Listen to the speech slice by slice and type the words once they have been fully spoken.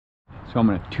So I'm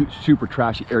in a super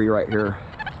trashy area right here.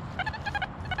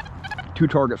 2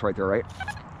 targets right there, right?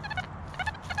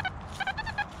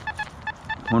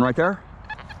 One right there.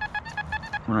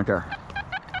 One right there.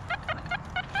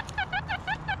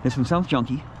 This one sounds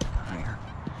junky. Right here.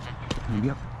 Maybe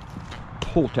a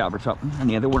whole tab or something. And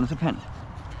the other one is a penny.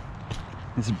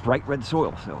 This is bright red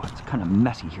soil, so it's kind of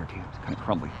messy here too. It's kind of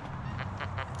crumbly.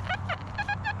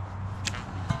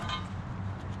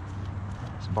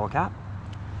 It's a ball cap.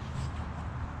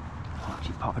 I'll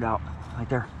actually pop it out right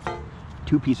there.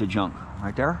 2 pieces of junk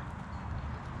right there.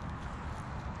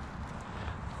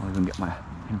 I'll even get my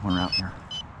pinpointer out here.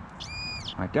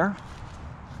 Right there.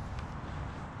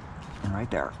 And right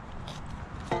there.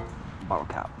 Bottle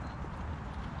cap.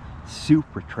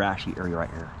 Super trashy area right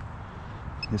here.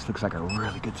 This looks like a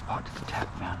really good spot to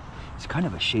detect, man. It's kind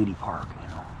of a shady park, you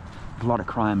know. There's a lot of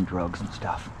crime, drugs, and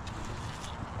stuff.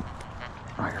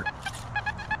 Right here.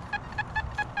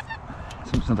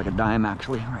 Sounds like a dime,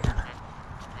 actually, right here.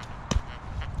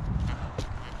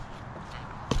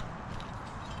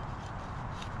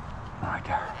 Right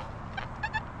there.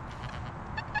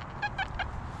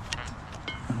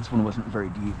 And this one wasn't very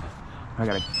deep. I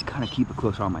gotta kind of keep a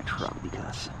close eye on my truck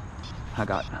because I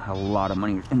got a lot of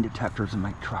money in detectors in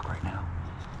my truck right now.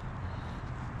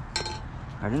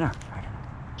 Right in there, right in there.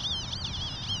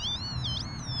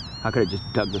 I could have just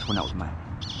dug this one out with my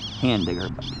hand digger,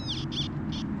 but...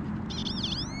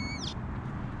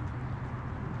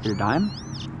 Is it a dime?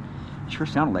 It sure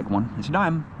sounded like one. It's a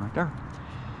dime, right there.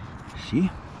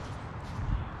 See?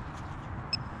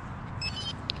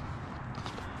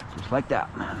 Just like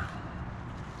that, man.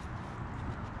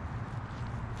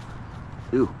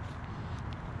 Ooh.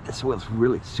 This soil's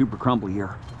really super crumbly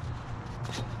here.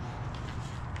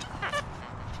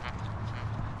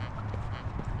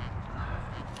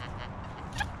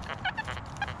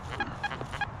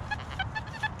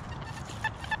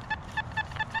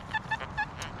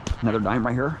 Another dime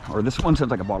right here, or this one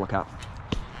sounds like a bottle cap.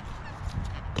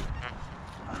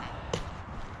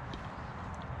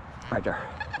 Right there.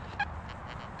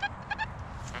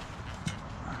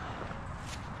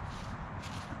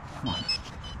 Come on.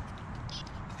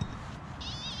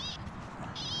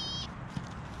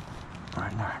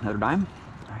 Right there, another dime.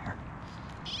 Right here.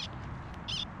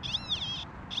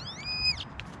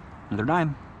 Another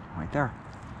dime. Right there.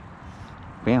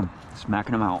 Bam.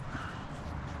 Smacking them out.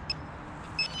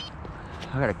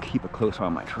 I gotta keep a close eye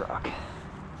on my truck.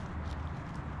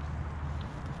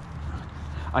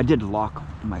 I did lock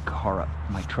my car up,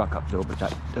 my truck up though, but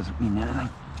that doesn't mean anything.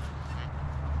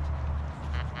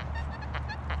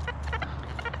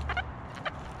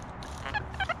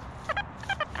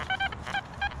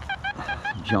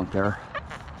 Junk there.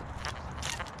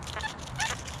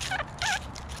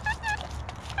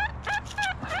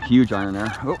 Huge iron there.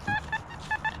 Oh.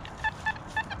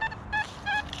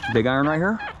 Big iron right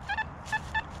here.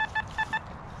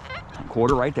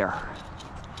 Quarter right there.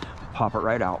 Pop it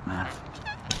right out, man.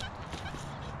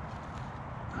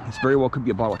 This very well could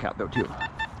be a bottle cap though too.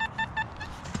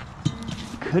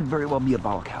 Could very well be a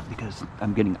bottle cap because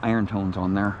I'm getting iron tones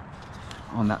on there,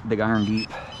 on that big iron deep.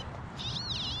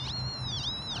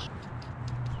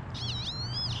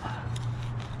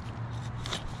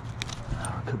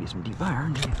 Oh, could be some deep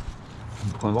iron.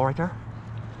 Coin ball right there.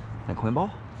 That coin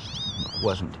ball? It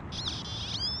wasn't.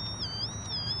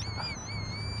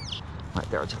 Right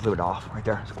there, it's a fluid off. Right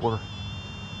there, it's a quarter.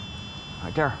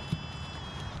 Right there.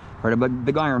 Right above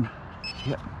big iron.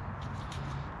 Yep.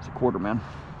 It's a quarter, man.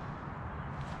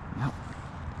 Yep.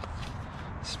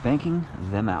 Spanking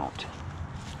them out.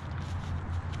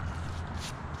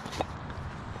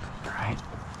 Right.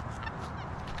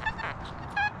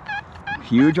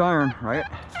 Huge iron, right?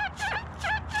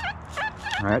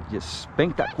 Right, just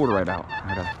spank that quarter right out.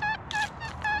 Right.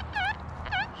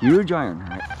 Huge iron,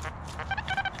 right?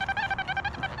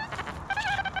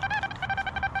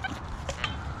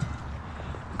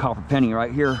 Copper penny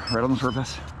right here, right on the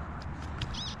surface.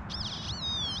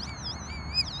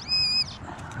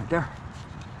 Right there.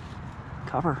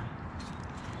 Copper.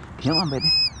 Come on,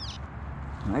 baby.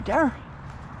 Right there.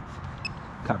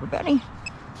 Copper penny.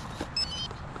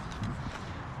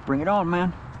 Bring it on,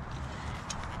 man.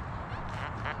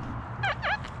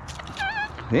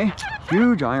 See?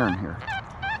 Huge iron here.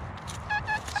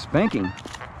 Spanking.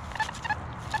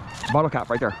 Bottle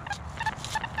cap right there.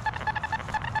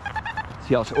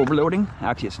 See how it's overloading?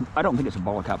 Actually, I don't think it's a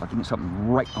bottle cap. I think it's something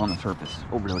right on the surface,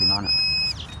 overloading on it.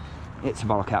 It's a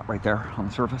bottle cap right there on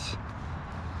the surface.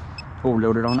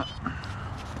 Overloaded on it.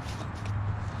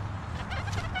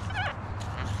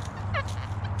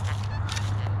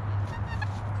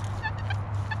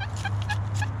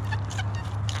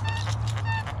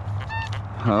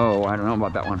 Oh, I don't know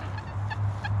about that one.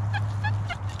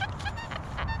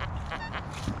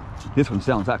 This one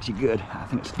sounds actually good. I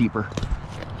think it's deeper.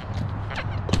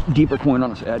 Deeper coin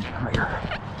on this edge right here.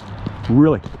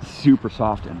 Really super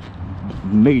soft and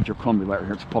major crumbly right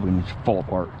here. It's probably going to fall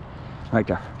apart. Right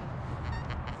there.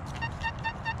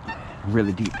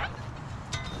 Really deep.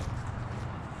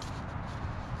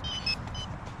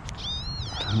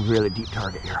 Really deep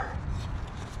target here.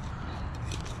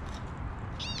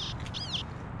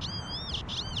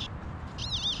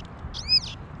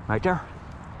 Right there.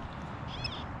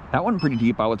 That one pretty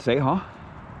deep, I would say, huh?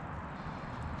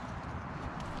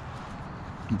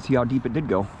 You can see how deep it did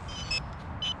go.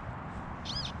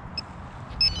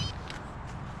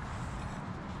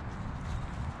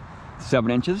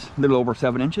 Seven inches, a little over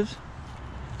 7 inches.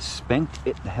 Spanked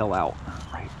it the hell out.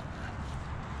 Right.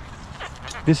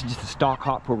 This is just a stock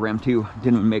hot program too.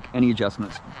 Didn't even make any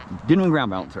adjustments. Didn't even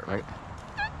ground balance it, right?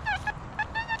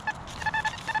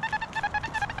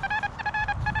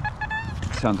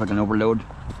 Sounds like an overload.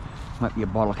 Might be a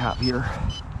bottle cap here.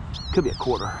 Could be a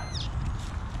quarter. I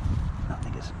don't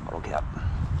think it's a bottle cap.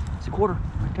 It's a quarter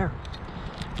right there.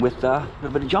 With a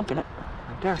little bit of junk in it.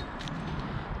 Right there.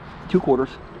 2 quarters.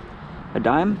 A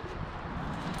dime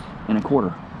and a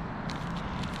quarter.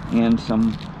 And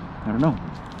some, I don't know,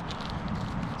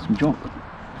 some junk.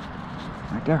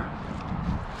 Right there.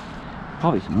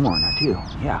 Probably some more in there too.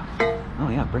 Yeah. Oh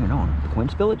yeah, bring it on. The coin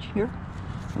spillage here.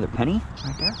 Another penny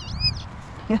right there.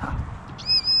 Yeah.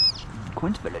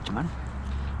 Coin spillage, man.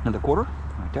 Another quarter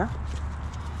right there.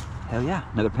 Hell yeah.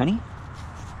 Another penny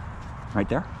right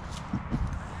there.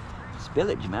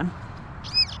 Spillage, man.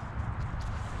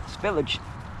 Spillage.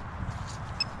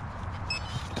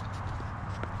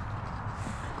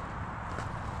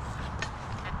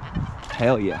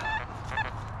 Hell yeah.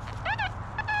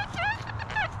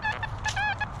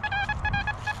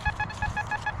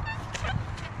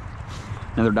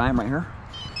 Another dime right here.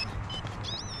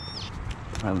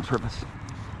 Right on the surface.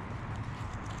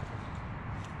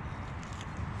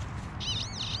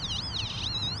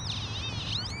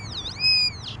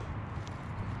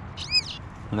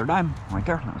 Another dime right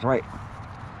there. That was right.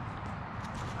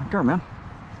 Right there, man.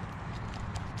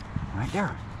 Right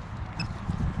there.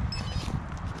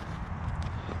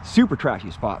 Super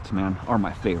trashy spots, man, are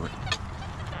my favorite.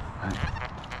 Right.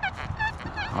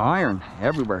 Iron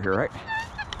everywhere here, right?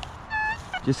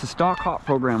 Just a stock hot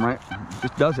program, right?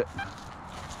 Just does it.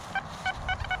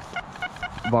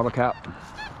 Bottle cap.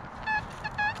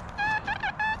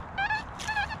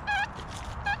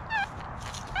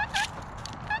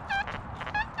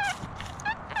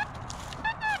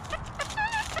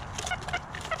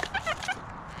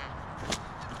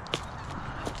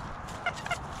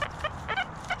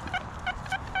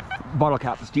 Bottle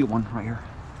cap, the steel one right here.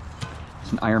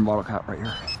 It's an iron bottle cap right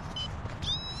here.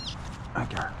 Right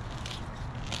there.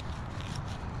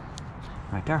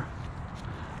 Right there.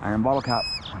 Iron bottle cap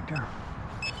right there.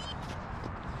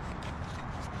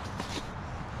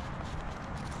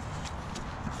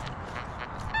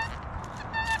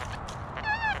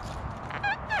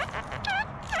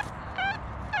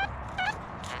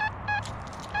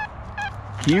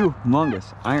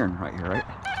 Humongous iron right here, right?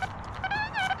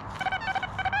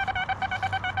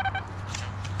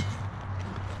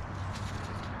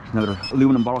 Another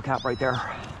aluminum bottle cap right there.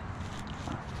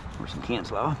 Or some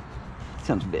cancel.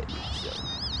 Sounds big. So.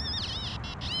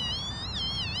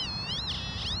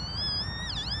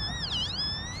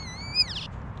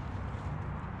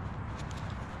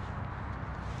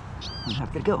 I'm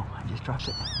happy to go. I just dropped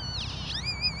it.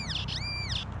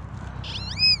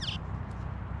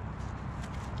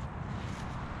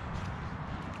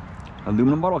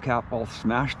 Aluminum bottle cap all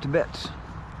smashed to bits.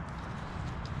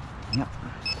 Yep.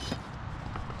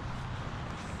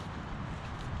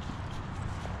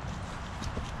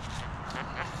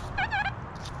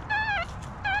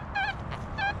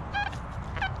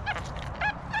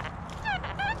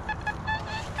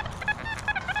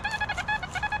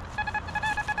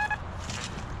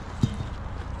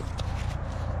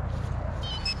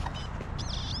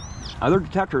 Other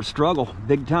detectors struggle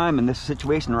big time in this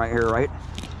situation right here, right?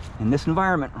 In this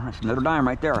environment. That's another dime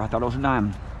right there. I thought it was a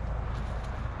dime.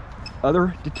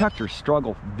 Other detectors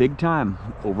struggle big time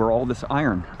over all this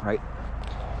iron, right?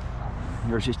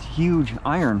 There's just huge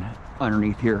iron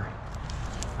underneath here,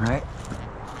 right?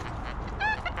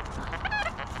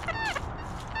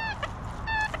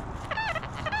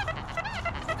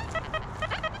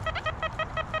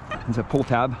 There's a pull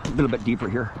tab a little bit deeper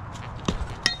here.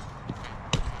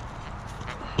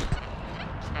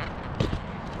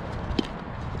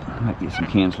 Might be some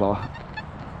can slaw.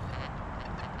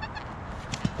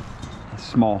 It's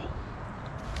small.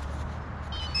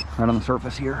 Right on the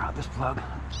surface here, this plug.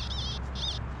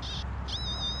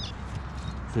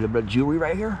 Is it a bit of jewelry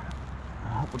right here? I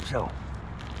hope so.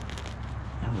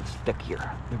 And it's thick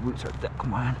here. The roots are thick,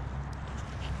 come on.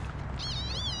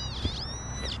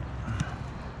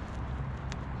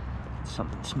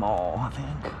 Something small, I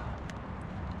think.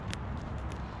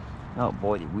 Oh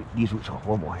boy, these roots are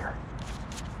horrible here.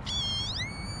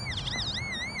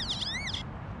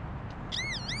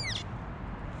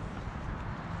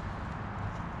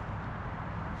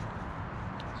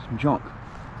 Some junk.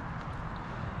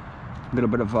 A little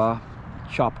bit of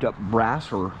chopped up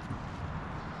brass, or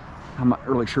I'm not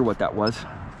really sure what that was.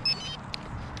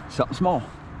 Something small,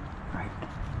 right?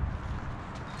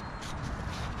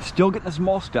 Still getting the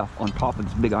small stuff on top of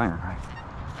this big iron, right?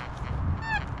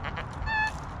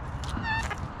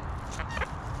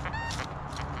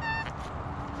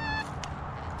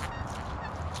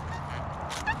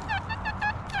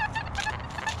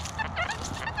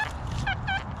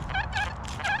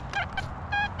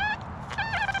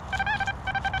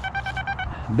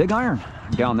 Big iron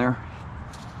down there.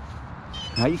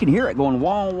 Now you can hear it going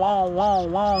wong, wong,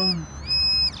 wong, wong.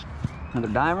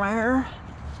 Another dime right here.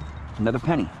 Another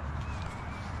penny.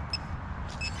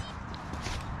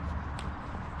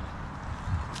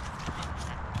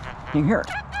 You can hear it.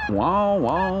 Wow,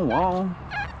 wow, wow.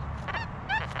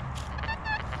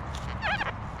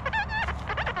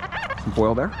 Some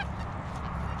foil there.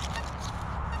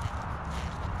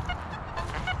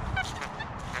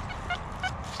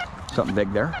 Something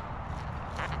big there.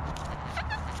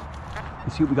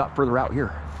 Let's see what we got further out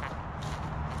here.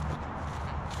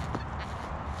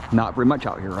 Not very much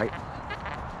out here, right?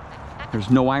 There's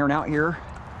no iron out here,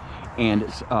 and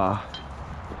it's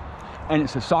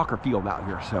a soccer field out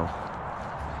here, so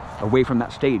away from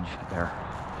that stage there.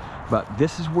 But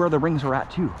this is where the rings are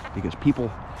at too, because people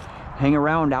hang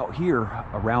around out here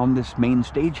around this main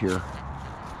stage here.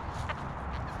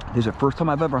 This is the first time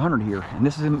I've ever hunted here, and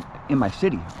this is in my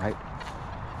city, right?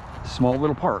 Small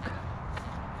little park.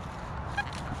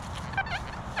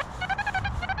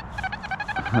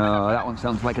 That one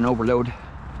sounds like an overload.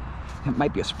 It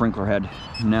might be a sprinkler head.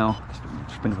 No,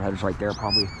 the sprinkler head is right there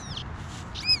probably.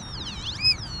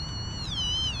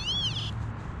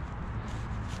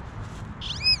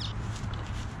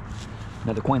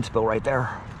 Another coin spill right there.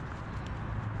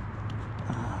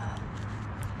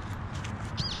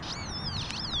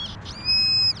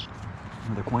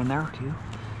 Another coin there too.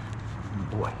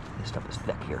 Oh boy, this stuff is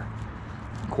thick here.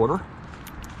 Quarter,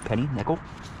 penny, nickel,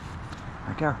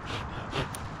 right there.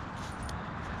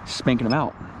 Spanking them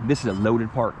out. This is a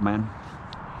loaded park, man.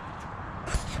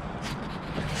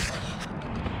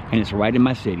 And it's right in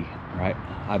my city, right?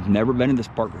 I've never been in this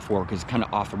park before because it's kind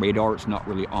of off the radar. It's not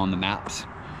really on the maps.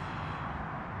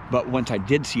 But once I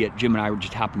did see it, Jim and I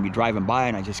just happened to be driving by,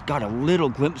 and I just got a little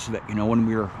glimpse of it, you know, when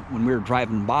we were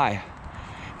driving by.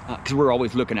 Because we're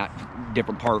always looking at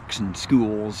different parks and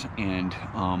schools and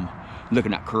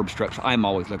looking at curb strips. I'm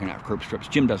always looking at curb strips.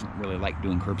 Jim doesn't really like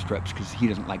doing curb strips because he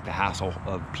doesn't like the hassle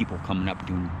of people coming up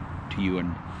to you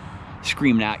and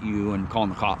screaming at you and calling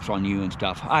the cops on you and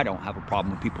stuff. I don't have a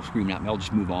problem with people screaming at me. I'll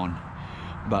just move on.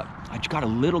 But I just got a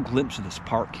little glimpse of this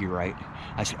park here, right?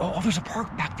 I said, oh, there's a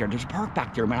park back there. There's a park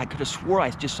back there. Man, I could have swore I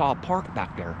just saw a park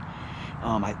back there.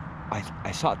 I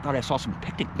thought I saw some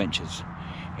picnic benches.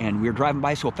 And we were driving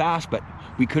by so fast, but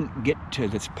we couldn't get to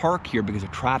this park here because the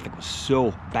traffic was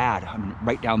so bad. I mean,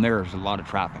 right down there is a lot of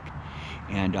traffic.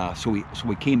 And so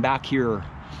we came back here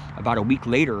about a week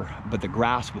later, but the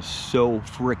grass was so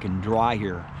freaking dry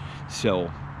here.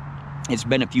 So it's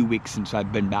been a few weeks since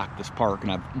I've been back to this park,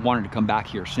 and I've wanted to come back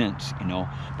here since, you know.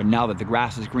 But now that the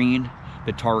grass is green,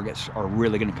 the targets are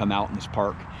really going to come out in this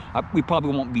park. We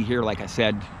probably won't be here, like I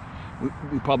said.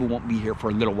 We probably won't be here for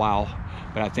a little while,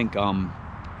 but I think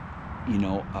you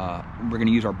know, we're going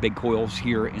to use our big coils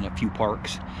here in a few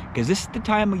parks, because this is the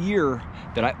time of year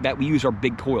that we use our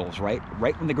big coils, right?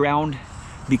 Right when the ground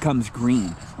becomes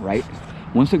green, right?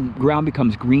 Once the ground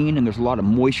becomes green and there's a lot of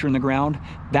moisture in the ground,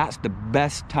 that's the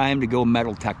best time to go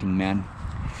metal detecting, man.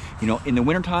 You know, in the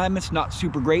wintertime, it's not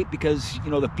super great because, you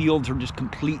know, the fields are just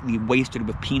completely wasted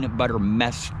with peanut butter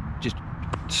mess, just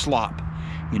slop.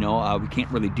 You know, we can't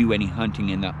really do any hunting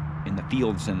in the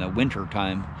fields in the winter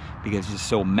time because it's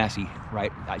so messy,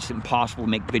 right? It's impossible to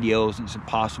make videos, and it's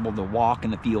impossible to walk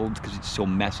in the fields because it's so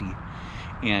messy.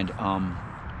 And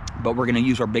but we're going to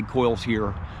use our big coils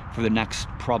here for the next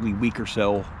probably week or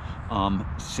so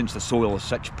since the soil is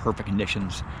such perfect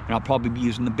conditions. And I'll probably be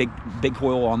using the big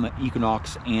coil on the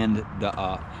Equinox and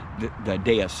the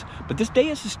Deus. But this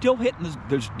Deus is still hitting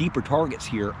those deeper targets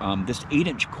here. This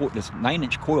 8-inch coil, this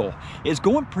 9-inch coil is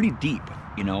going pretty deep.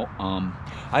 You know,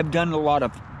 I've done a lot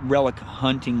of relic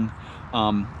hunting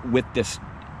with this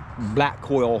black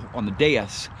coil on the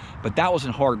Deus, but that was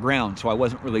in hard ground, so I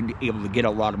wasn't really able to get to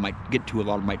a lot of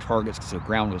my targets because the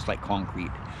ground was like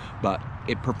concrete. But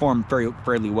it performed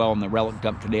fairly well in the relic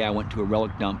dump today. I went to a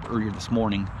relic dump earlier this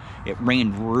morning. It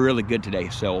rained really good today,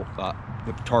 so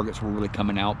the targets were really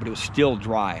coming out, but it was still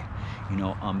dry. You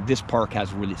know, this park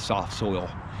has really soft soil,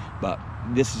 but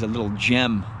this is a little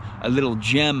gem,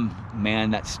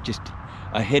 man. That's just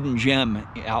a hidden gem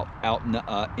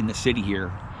out in the city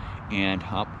here. And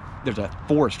there's a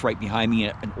forest right behind me,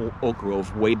 an oak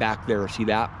grove way back there. See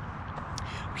that?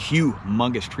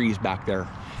 Humongous trees back there.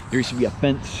 There used to be a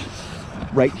fence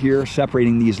right here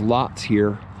separating these lots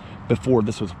here before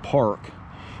this was a park.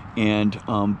 And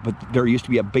but there used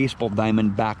to be a baseball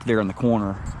diamond back there in the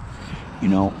corner. You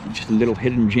know, just a little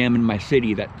hidden gem in my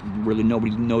city that really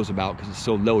nobody knows about because it's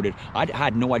so loaded. I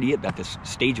had no idea that this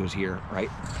stage was here, right?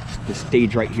 This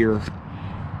stage right here,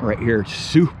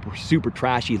 super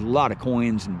trashy. A lot of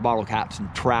coins and bottle caps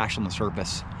and trash on the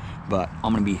surface. But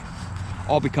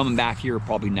I'll be coming back here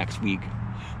probably next week.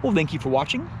 Well, thank you for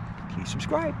watching. Please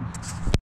subscribe.